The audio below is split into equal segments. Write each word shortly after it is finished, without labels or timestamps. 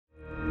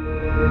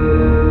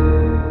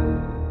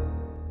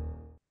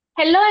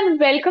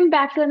welcome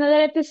back to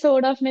another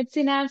episode of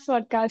MedSynapse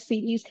podcast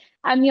series.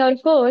 I'm your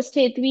host,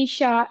 Hetvi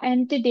Shah,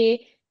 and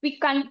today we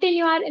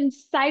continue our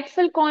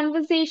insightful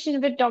conversation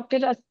with Dr.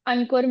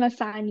 Ankur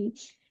Masani,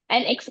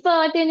 an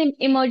expert in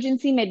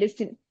emergency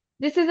medicine.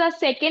 This is our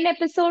second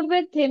episode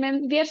with him,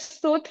 and we are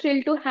so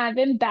thrilled to have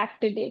him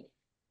back today.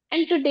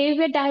 And today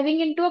we're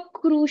diving into a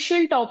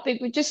crucial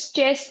topic, which is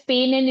chest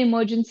pain in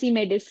emergency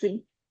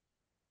medicine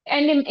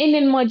and in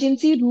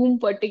emergency room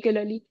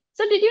particularly.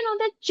 So did you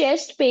know that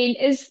chest pain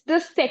is the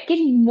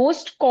second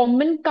most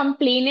common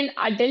complaint in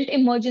adult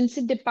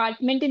emergency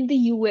department in the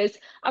US,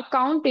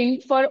 accounting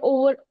for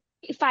over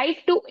 5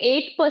 to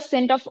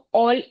 8% of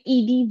all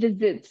ED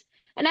visits.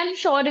 And I'm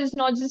sure it's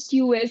not just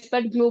US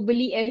but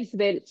globally as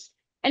well.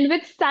 And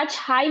with such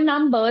high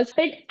numbers,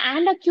 rapid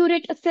and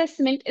accurate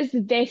assessment is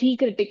very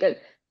critical.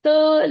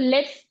 So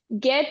let's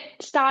get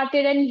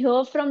started and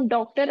hear from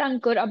Dr.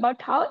 Ankur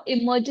about how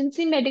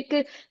emergency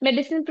medical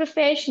medicine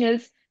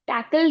professionals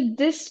tackle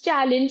this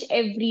challenge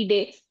every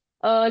day.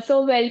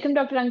 So welcome,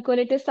 Dr. Ankur.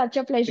 It is such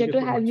a pleasure Thank you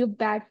to so have much. you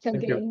back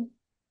Thank you. again.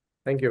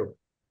 Thank you.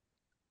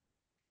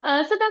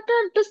 So, Doctor,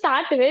 to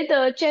start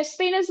with, chest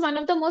pain is one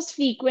of the most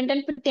frequent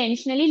and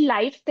potentially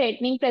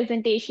life-threatening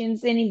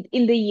presentations in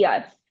the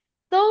ER.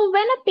 So,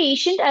 when a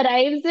patient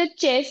arrives with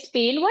chest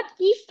pain, what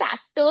key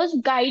factors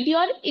guide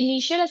your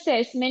initial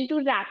assessment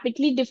to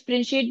rapidly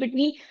differentiate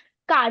between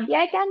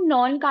cardiac and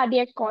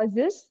non-cardiac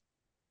causes?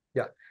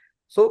 Yeah.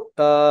 So,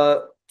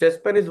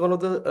 chest pain is one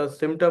of the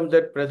symptoms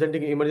that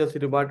presenting emergency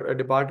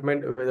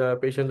department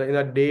with patients in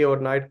a day or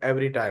night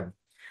every time,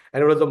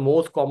 and it was the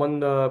most common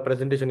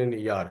presentation in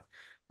ER.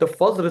 The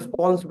first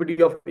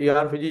responsibility of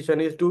ER physician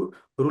is to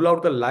rule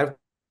out the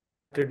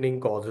life-threatening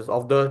causes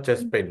of the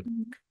chest pain,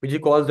 which he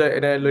calls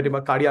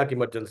the cardiac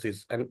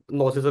emergencies and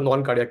nurses and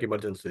non-cardiac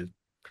emergencies.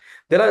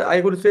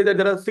 I would say that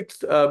there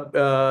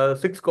are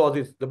six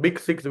causes, the big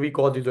six we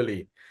cause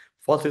usually.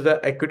 First is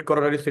the acute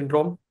coronary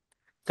syndrome.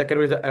 Second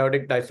one is the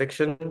aortic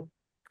dissection.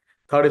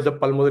 Third is the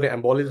pulmonary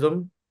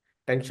embolism,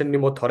 tension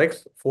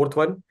pneumothorax. Fourth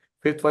one,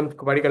 fifth one,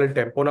 medial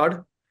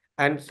tamponade,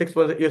 and sixth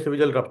one is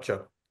esophageal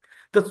rupture.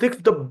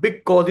 The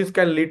big causes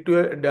can lead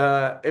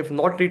to, if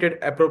not treated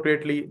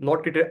appropriately,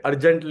 not treated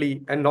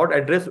urgently, and not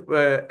addressed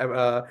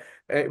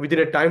within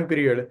a time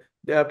period,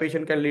 the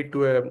patient can lead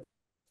to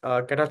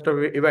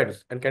catastrophic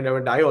events and can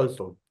even die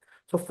also.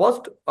 So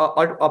first,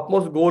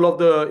 utmost goal of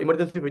the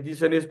emergency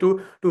physician is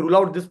to rule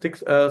out these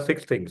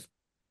six things.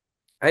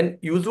 And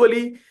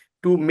usually,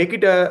 to make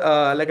it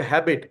like a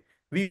habit,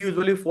 we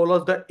usually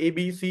follow the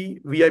ABC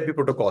VIP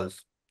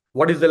protocols.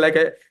 What is the like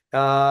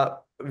a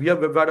we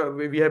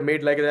have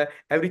made like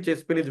every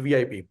chest pain is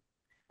VIP,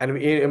 and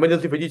in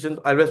emergency physicians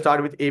always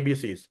start with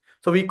ABCs.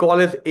 So we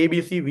call as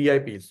ABC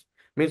VIPs.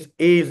 Means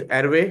A is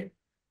airway,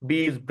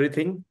 B is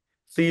breathing,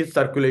 C is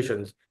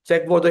circulations.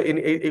 Check for the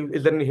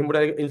is there any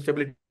hemodynamic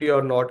instability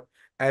or not,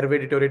 airway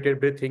deteriorated,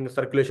 breathing,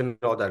 circulation,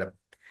 all that.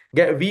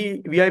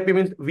 VIP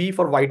means V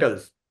for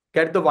vitals.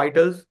 Get the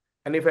vitals,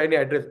 and if any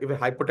address, if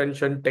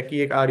hypertension,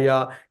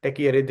 tachycardia,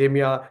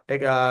 tachyarrhythmia,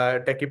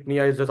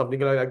 tachypnea is something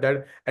like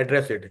that,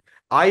 address it.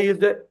 I is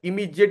the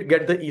immediate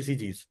get the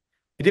ECGs.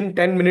 Within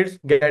 10 minutes,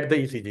 get the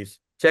ECGs.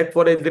 Check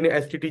for is there any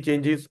STT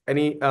changes,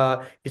 any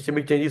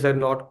ischemic changes or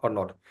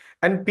not.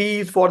 And P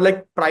is for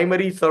like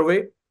primary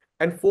survey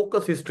and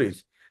focus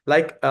histories.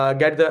 Like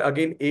get the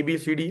again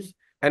ABCDs,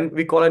 and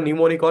we call a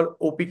mnemonic called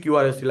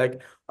OPQRST,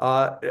 like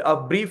a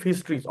brief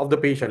histories of the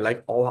patient,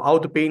 like how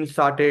the pain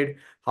started,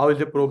 how is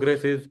the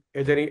progress is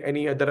there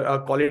any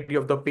other quality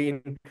of the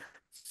pain,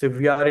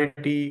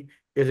 severity,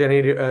 is there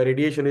any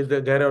radiation is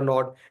there or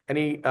not,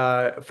 any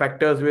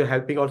factors we're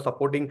helping or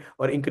supporting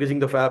or increasing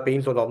the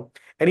pains or not,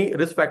 any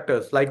risk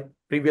factors like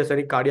previous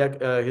any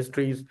cardiac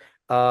histories,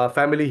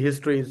 family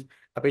histories,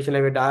 a patient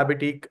having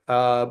diabetic,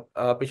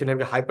 a patient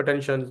having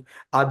hypertension,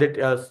 are they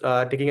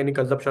taking any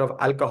consumption of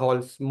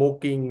alcohol,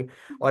 smoking,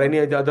 or any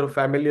other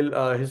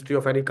familial history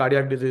of any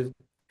cardiac disease.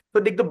 So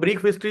take the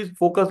brief histories,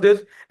 focus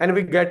this, and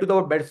we get to the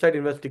bedside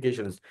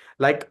investigations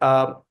like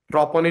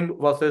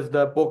troponin versus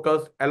the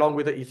POCUS along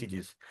with the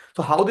ECGs.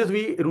 So how this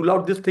we rule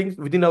out these things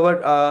within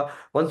our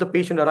once the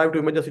patient arrived to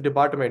emergency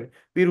department,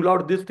 we rule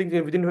out these things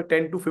in within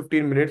 10 to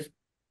 15 minutes.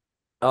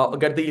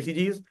 Get the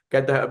ECGs,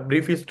 get the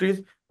brief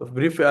histories,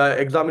 brief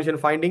examination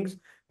findings,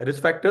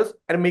 risk factors,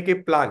 and make a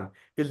plan.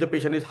 Is the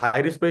patient is high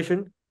risk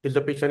patient? Is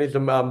the patient is a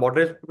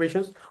moderate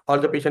patients, or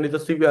the patient is a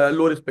severe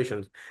low risk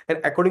patients? And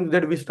according to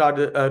that, we start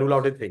rule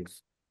out the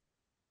things.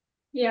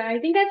 Yeah, I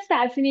think that's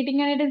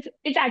fascinating, and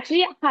it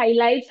actually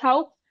highlights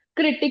how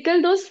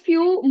critical those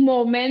few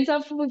moments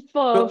of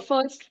So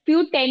first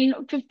few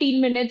 10-15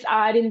 minutes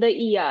are in the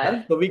yeah,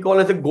 ER. so we call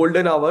as a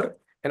golden hour.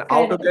 And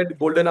out of Correct. that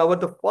golden hour,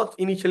 the first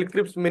initial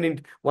crisp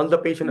minute, once the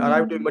patient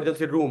arrived to Mhm.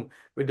 emergency room,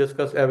 we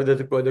discuss whether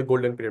the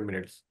golden period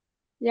minutes.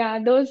 Yeah,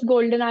 those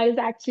golden hours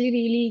actually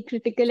really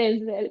critical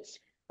as well.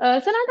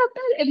 So now,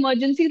 doctor,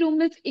 emergency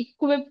room is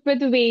equipped with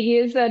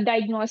various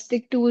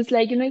diagnostic tools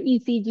like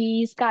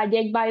ECGs,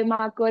 cardiac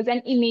biomarkers,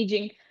 and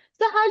imaging.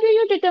 So how do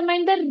you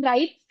determine the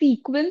right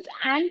sequence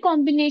and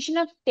combination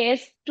of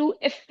tests to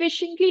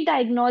efficiently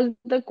diagnose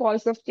the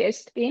cause of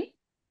chest pain?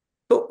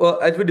 So,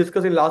 as we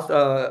discussed in last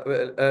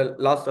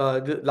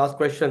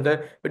question,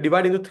 that we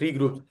divide into three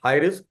groups: high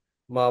risk,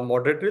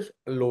 moderate risk,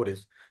 and low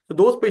risk. So,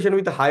 those patients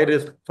with high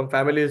risk, some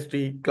family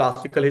history,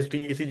 classical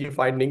history, ECG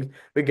findings,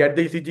 we get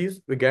the ECGs,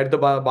 we get the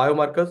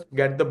biomarkers,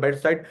 get the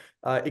bedside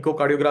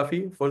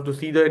echocardiography for to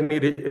see the any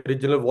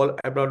regional wall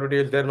abnormality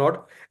is there or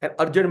not, and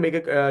urgent make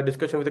a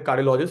discussion with the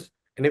cardiologist,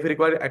 and if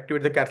required,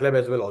 activate the cath lab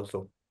as well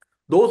also.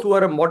 Those who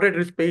are a moderate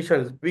risk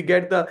patients, we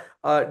get the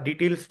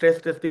detailed stress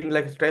testing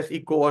like stress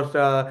echo or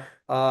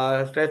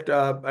stress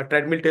a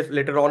treadmill test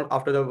later on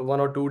after the 1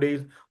 or 2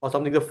 days or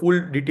something, the full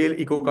detailed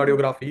Mhm.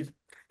 echocardiographies.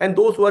 And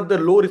those who are the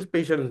low risk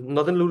patients,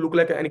 doesn't look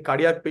like any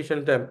cardiac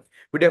patient,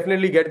 we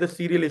definitely get the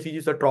serial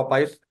ECGs or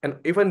tropies. And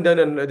even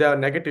then there are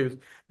negatives,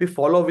 we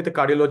follow with the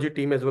cardiology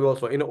team as well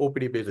also in a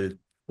OPD basis.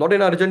 Not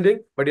an urgent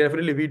thing, but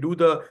definitely we do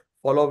the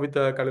follow with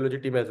the cardiology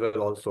team as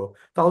well also.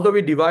 So how do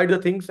we divide the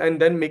things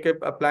and then make a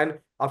plan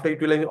after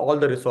utilizing all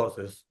the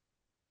resources?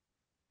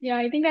 Yeah,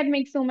 I think that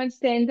makes so much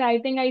sense. I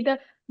think the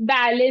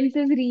balance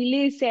is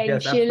really Yes,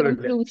 essential and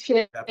absolutely. crucial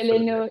in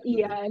Absolutely.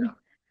 Absolutely. ER. Yeah.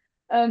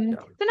 Yeah.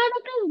 So now,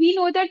 doctor, we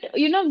know that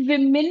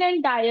women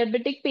and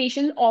diabetic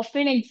patients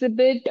often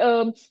exhibit,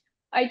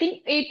 I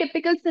think,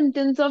 atypical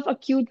symptoms of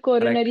acute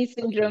Correct. coronary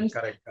Absolutely. syndromes.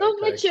 Correct. So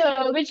Correct.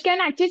 Correct. which can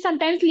actually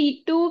sometimes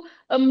lead to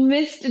a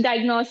missed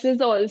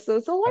diagnosis also.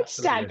 So what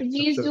Absolutely.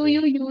 strategies do Absolutely.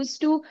 you use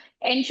to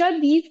ensure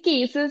these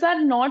cases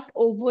are not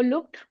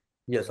overlooked?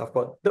 Yes, of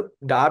course. The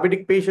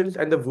diabetic patients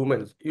and the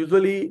women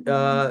usually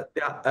Mm,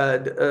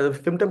 the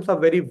symptoms are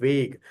very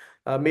vague.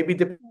 Maybe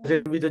they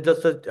present with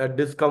just a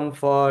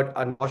discomfort,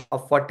 a nausea, a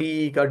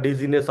fatigue, a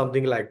dizziness,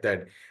 something like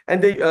that.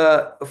 And they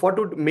for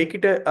to make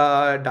it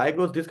a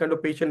diagnose this kind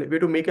of patient, we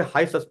have to make a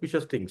high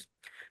suspicious things.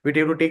 We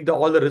have to take the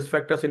all the risk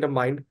factors into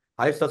mind,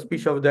 high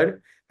suspicion of that.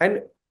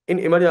 And in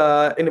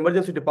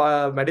emergency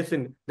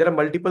medicine, there are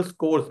multiple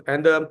scores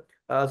and the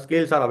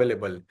scales are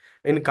available.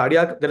 In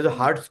cardiac, there is a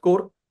heart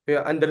score,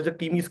 yeah, and there is a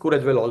TME score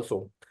as well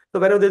also. So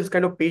whenever this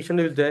kind of patient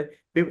is there,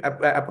 we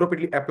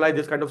appropriately apply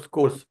this kind of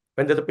scores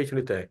when there's a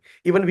patient is there.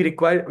 Even we do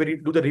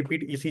the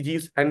repeat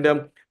ECGs and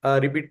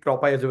repeat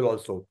tropi as well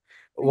also.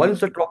 Once mm,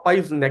 the tropi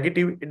is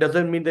negative, it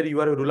doesn't mean that you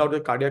are to rule out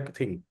the cardiac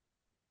thing.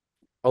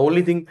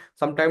 Only thing,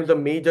 sometimes the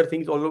major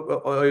things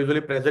are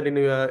usually present in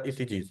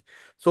ECGs.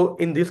 So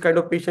in this kind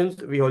of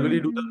patients, we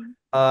already do the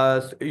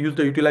mm, use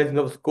the utilizing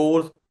of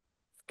scores,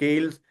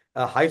 scales,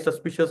 high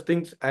suspicious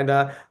things, and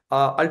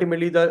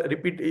ultimately the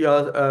repeat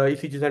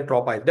ECGs and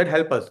tropines that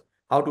help us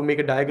how to make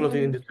a diagnosis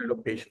in this kind okay.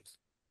 of patients.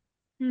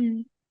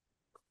 Hmm.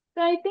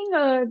 So I think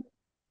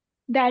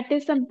that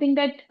is something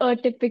that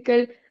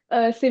typical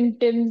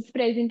symptoms,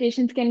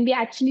 presentations can be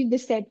actually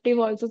deceptive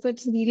also. So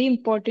it's really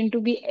important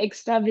to be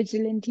extra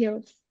vigilant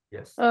here.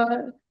 Yes. So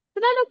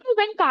that okay,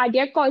 when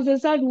cardiac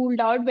causes are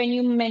ruled out, when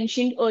you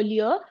mentioned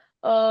earlier,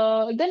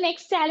 the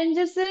next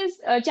challenges,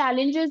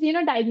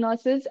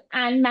 diagnosis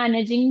and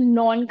managing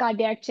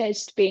non-cardiac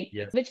chest pain,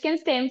 Yes. which can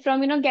stem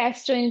from,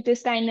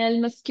 gastrointestinal,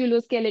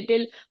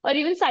 musculoskeletal, or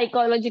even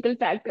psychological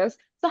factors.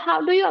 So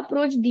how do you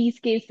approach these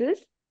cases?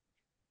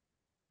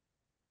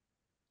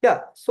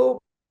 Yeah. So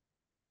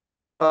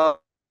once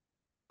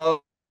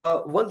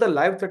the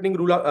life-threatening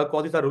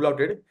causes are ruled out,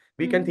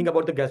 we can think Mm,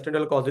 about the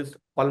gastrointestinal causes,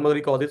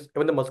 pulmonary causes,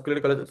 even the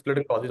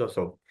musculoskeletal causes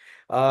also.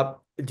 Uh,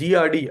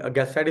 GRD,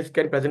 gastritis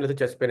can present as a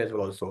chest pain as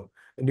well also.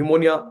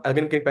 Pneumonia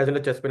again can present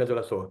as chest pain as well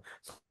also.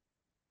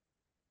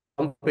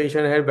 Some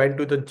patient had went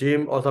to the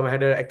gym or some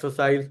had an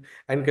exercise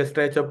and can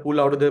stretch or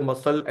pull out of the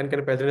muscle and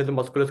can present as a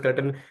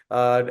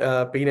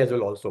musculoskeletal pain as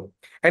well also.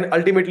 And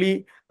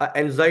ultimately,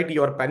 anxiety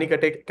or panic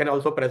attack can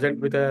also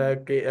present with mm,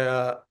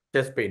 a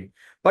chest pain.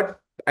 But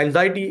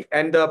anxiety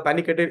and the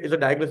panic attack is a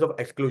diagnosis of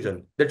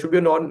exclusion. That should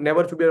be non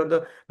never should be on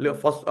the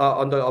first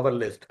on the our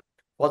list.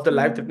 What's the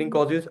life-threatening mm,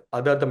 causes,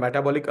 other the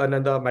metabolic and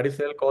then the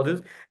medicinal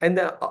causes, and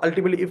then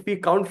ultimately, if we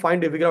can't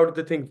find figure out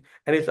the things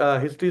and its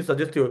history is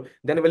suggestive,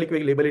 then we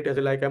label it as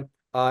a, like a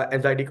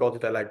anxiety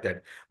causes. I like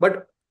that.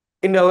 But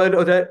in our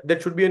there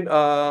should be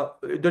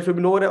there should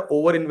be no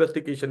over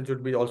investigation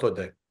should be also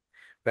there.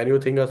 When you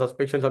think a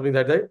suspicion something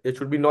like that, it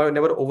should be no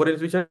never over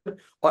investigation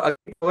or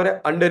never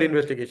under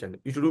investigation.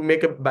 You should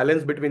make a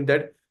balance between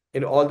that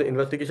in all the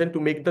investigation to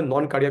make the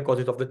non-cardiac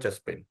causes of the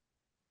chest pain.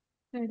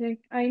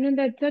 correct. I know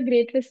that's a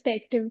great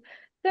perspective.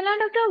 So now,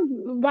 doctor,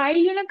 while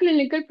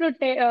clinical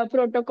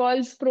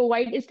protocols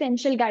provide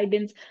essential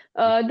guidance,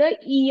 the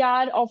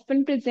ER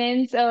often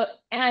presents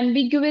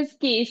ambiguous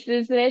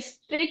cases where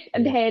strict Yeah.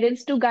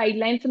 adherence to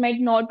guidelines might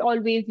not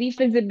always be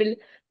feasible.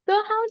 So,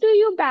 how do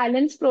you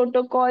balance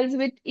protocols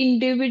with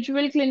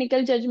individual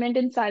clinical judgment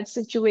in such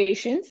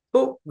situations?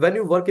 So when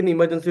you work in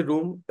emergency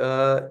room,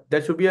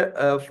 there should be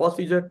a first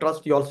you just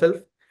trust yourself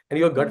and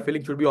your gut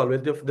feeling should be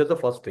always there. That's the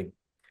first thing.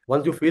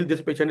 Once you feel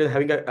this patient is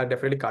having a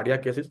definitely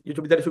cardiac cases, you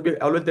should be there should be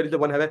always there is a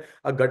one have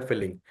a gut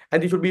feeling,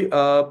 and you should be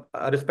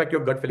respect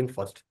your gut feeling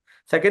first.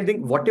 Second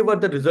thing, whatever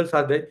the results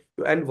are there,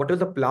 and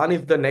whatever the plan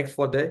is the next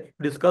for there,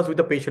 discuss with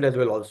the patient as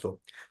well also.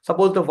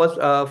 Suppose the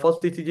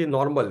first ECG is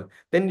normal,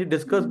 then you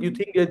discuss. You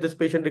think that this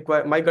patient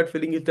require, my gut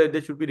feeling is that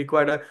they should be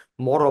required a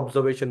more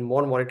observation,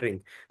 more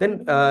monitoring.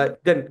 Then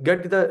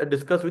get the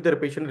discuss with the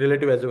patient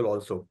relative as well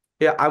also.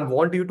 Yeah, I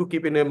want you to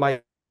keep in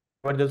my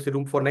emergency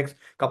room for next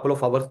couple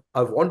of hours.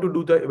 I want to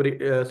do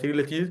the serial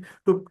ECGs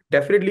to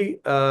definitely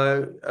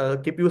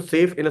keep you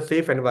safe in a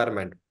safe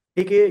environment.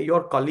 Take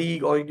your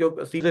colleague or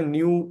your sees a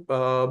new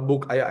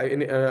book.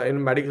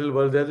 In medical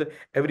world, there's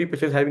every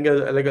patient is having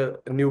a like a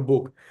new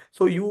book.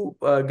 So you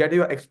get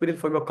your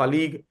experience from your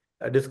colleague,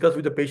 discuss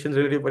with the patients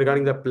relative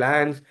regarding the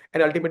plans,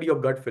 and ultimately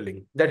your gut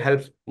feeling. That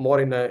helps more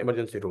in an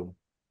emergency room.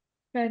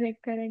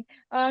 Correct, correct.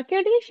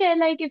 Can you share,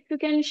 like, if you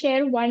can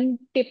share one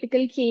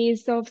typical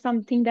case of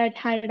something that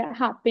had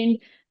happened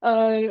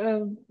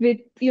with,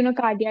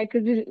 cardiac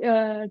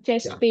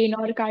chest Yeah. pain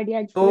or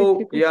cardiac, if you So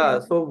could share yeah,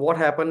 that. so what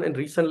happened and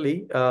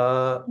recently,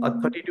 a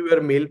Mm-hmm. 32-year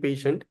male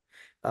patient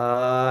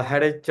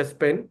had a chest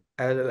pain,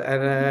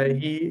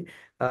 and he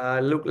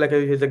looked like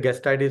he's a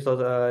gastritis or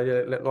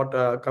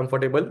not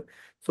comfortable.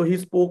 So he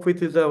spoke with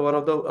his one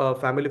of the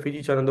family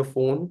physician on the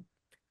phone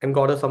and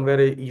got a somewhere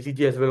a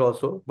ECG as well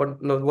also, but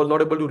no, was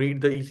not able to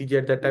read the ECG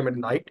at that time at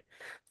Mm-hmm. night.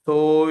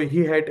 So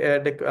he had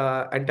the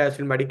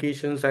antacid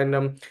medications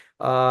and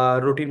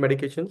routine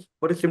medications,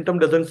 but his symptom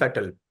doesn't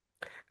settle,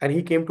 and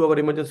he came to our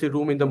emergency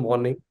room in the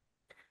morning.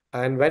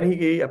 And when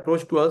he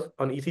approached to us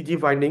on ECG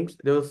findings,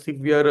 there was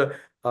severe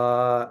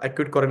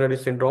acute coronary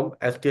syndrome,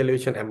 ST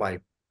elevation MI.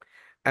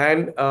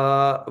 And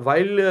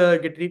while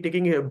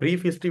taking a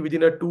brief history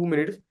within a 2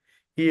 minutes,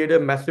 he had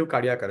a massive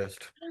cardiac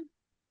arrest.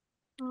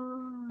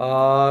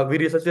 We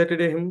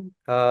resuscitated him.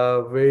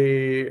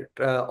 We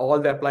all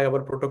the apply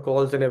our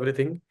protocols and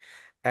everything,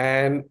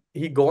 and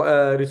he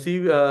go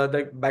receive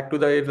the back to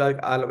the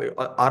like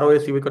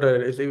ROSC. We could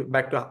receive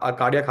back to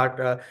cardiac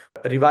heart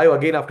revive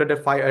again after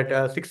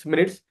the 6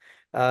 minutes.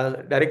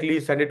 Directly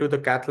send it to the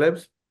cath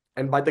labs,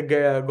 and by the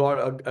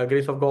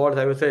grace of God,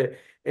 I will say,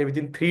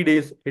 within 3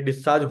 days he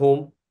discharged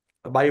home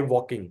by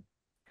walking.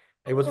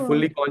 He was Oh,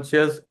 fully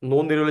conscious,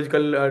 no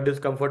neurological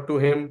discomfort to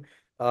him.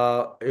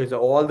 His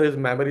all his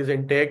memories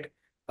intact.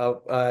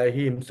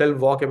 He himself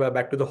walked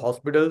back to the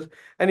hospitals,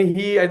 and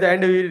he at the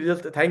end he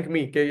just thanked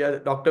me, okay, yeah,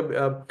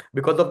 doctor,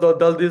 because of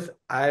all this,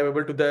 I am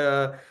able to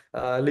the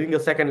living a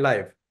second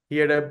life. He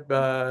had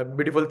a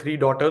beautiful three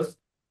daughters,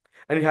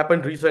 and it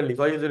happened recently.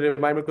 So I just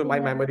remind me to my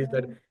memories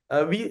that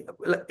wow. we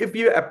like, if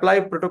you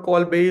apply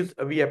protocol based,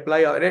 we apply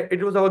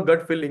it was our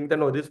gut feeling that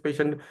no, this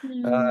patient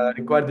Hmm.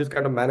 required this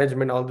kind of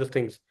management, all these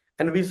things,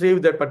 and we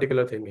save that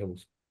particular thing him.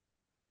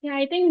 Yeah,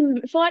 I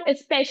think for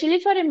especially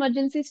for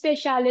emergency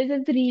specialists,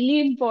 it's really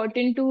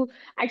important to Yes,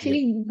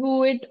 actually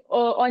do it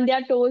on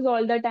their toes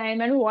all the time.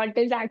 And what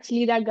is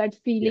actually that gut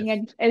feeling,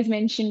 yes, as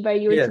mentioned by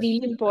you, it's yes,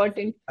 really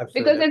important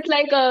because absolutely. it's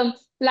like a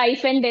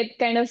life and death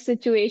kind of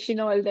situation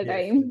all the Yes,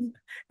 yes. time.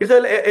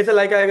 It's a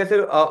like I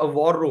said a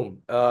war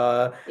room.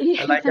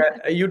 Like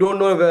Yeah, you don't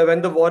know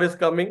when the war is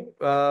coming,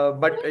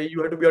 but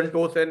you have to be on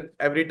toes and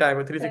every time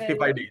 365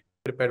 correct, days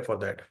prepared for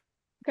that.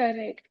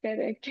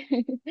 correct.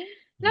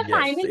 Now, Yes,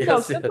 finally,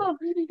 yes, doctor,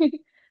 yes.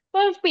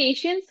 for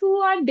patients who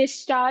are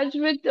discharged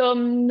with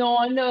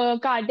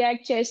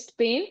non-cardiac chest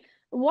pain,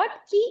 what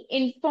key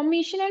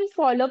information and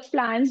follow-up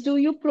plans do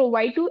you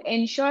provide to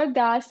ensure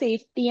their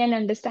safety and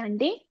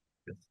understanding?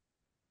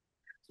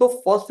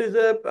 So first is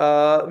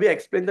a we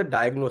explain the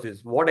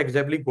diagnosis, what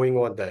exactly going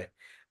on there.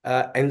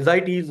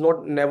 Anxiety is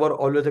not never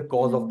always a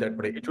cause of that,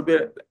 but it should Mm, be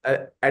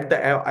at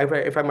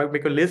the if I might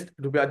make a list,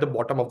 it will be at the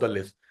bottom of the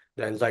list.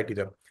 The anxiety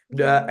there.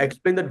 mm,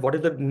 Explain that what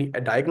is the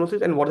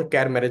diagnosis and what is the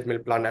care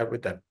management plan I have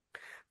with them.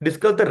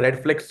 Discuss the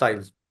red flag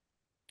signs.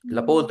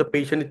 Suppose the mm,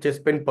 patient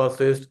chest pain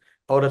persists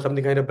or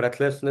something kind of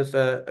breathlessness,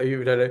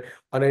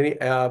 on any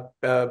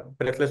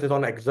breathlessness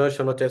on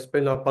exertion or chest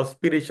pain or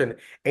perspiration,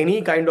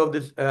 any kind of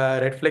this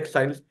red flag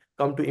signs,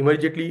 come to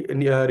immediately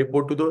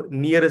report to the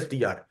nearest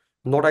ER.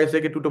 Not I say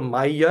to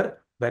my ER,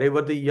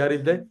 wherever the ER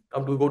is there,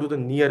 come to go to the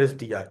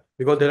nearest ER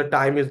because their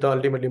time is the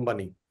ultimately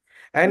money.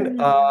 And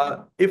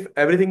mm, if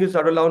everything is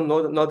settled down,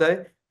 no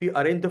there, we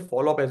arrange the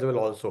follow-up as well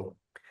also.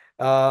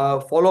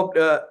 Follow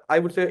up, I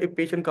would say if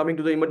patient coming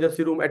to the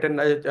emergency room at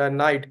a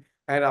night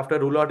and after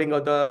rule outing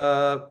of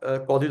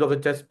the causes of the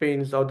chest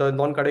pains or the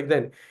non-cardiac,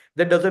 then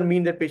that doesn't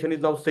mean that patient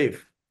is now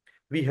safe.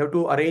 We have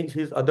to arrange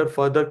his other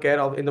further care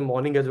of in the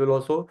morning as well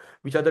also,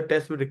 which are the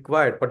tests we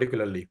required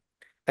particularly,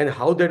 and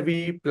how that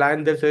we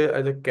plan this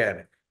as a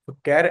care. So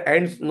care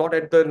ends not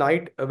at the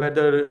night where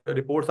the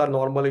reports are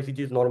normal,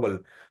 ECG is normal.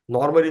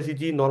 Normal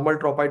ECG, normal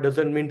tropoid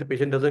doesn't mean the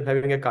patient doesn't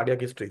having a cardiac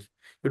history.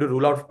 You to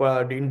rule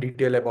out in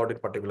detail about it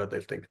particular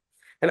these things,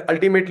 and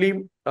ultimately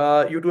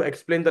you to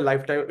explain the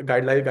lifetime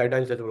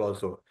guidelines as well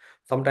also.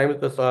 Sometimes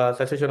the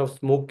cessation of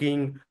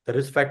smoking, the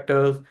risk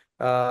factors,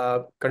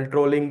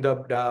 controlling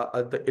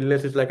the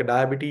illnesses like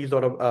diabetes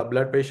or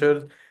blood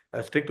pressure,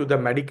 strict with the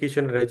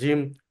medication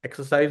regime,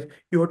 exercise.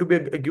 You have to be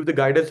give the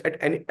guidance at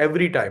any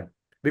every time,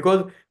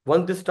 because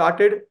once this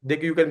started,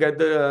 you can get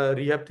the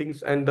rehab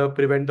things and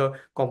prevent the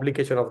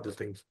complication of these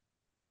things.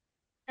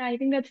 I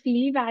think that's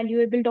really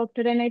valuable,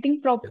 doctor. And I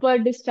think Yes, proper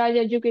discharge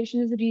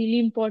education is really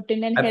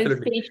important and helps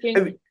absolutely. patient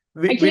And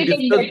we actually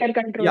take discussed, better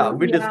yeah, control.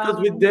 we discussed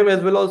Yeah. with them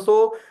as well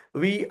also.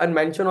 We and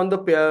mention on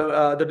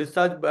the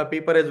discharge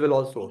paper as well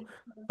also.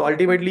 So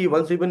ultimately,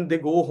 once even they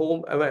go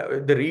home,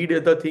 they read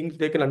the things,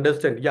 they can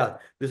understand. Yeah,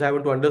 this I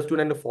want to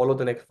understand and follow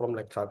the next from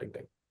like starting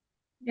time.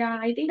 Yeah,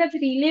 I think that's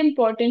really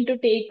important to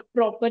take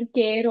proper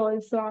care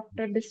also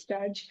after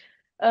discharge.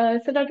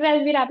 So, Doctor,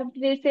 as we wrap up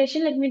today's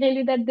session, let me tell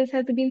you that this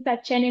has been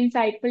such an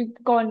insightful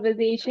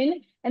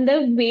conversation. And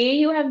the way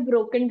you have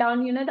broken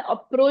down, the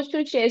approach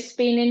to chest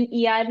pain in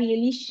ER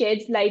really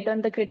sheds light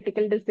on the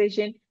critical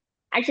decision.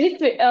 Actually,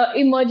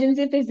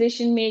 emergency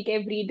physician make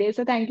every day.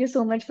 So, thank you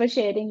so much for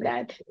sharing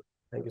Thank you. that.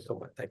 Thank you so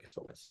much. Thank you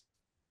so much.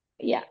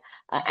 Yeah.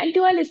 And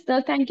to our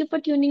listeners, thank you for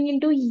tuning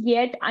into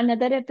yet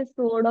another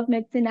episode of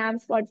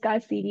MedSynapse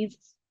podcast series.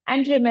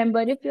 And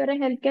remember, if you're a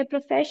healthcare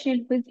professional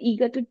who is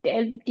eager to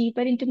delve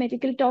deeper into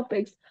medical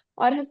topics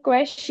or have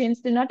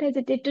questions, do not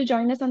hesitate to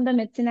join us on the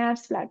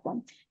MedSynapse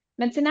platform.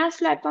 MedSynapse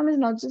platform is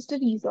not just a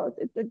resource,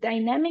 it's a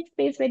dynamic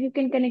space where you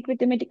can connect with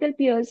the medical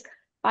peers,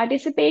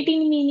 participate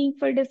in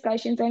meaningful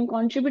discussions, and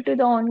contribute to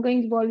the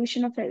ongoing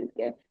evolution of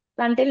healthcare.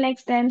 So until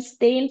next time,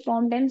 stay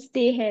informed and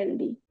stay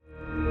healthy.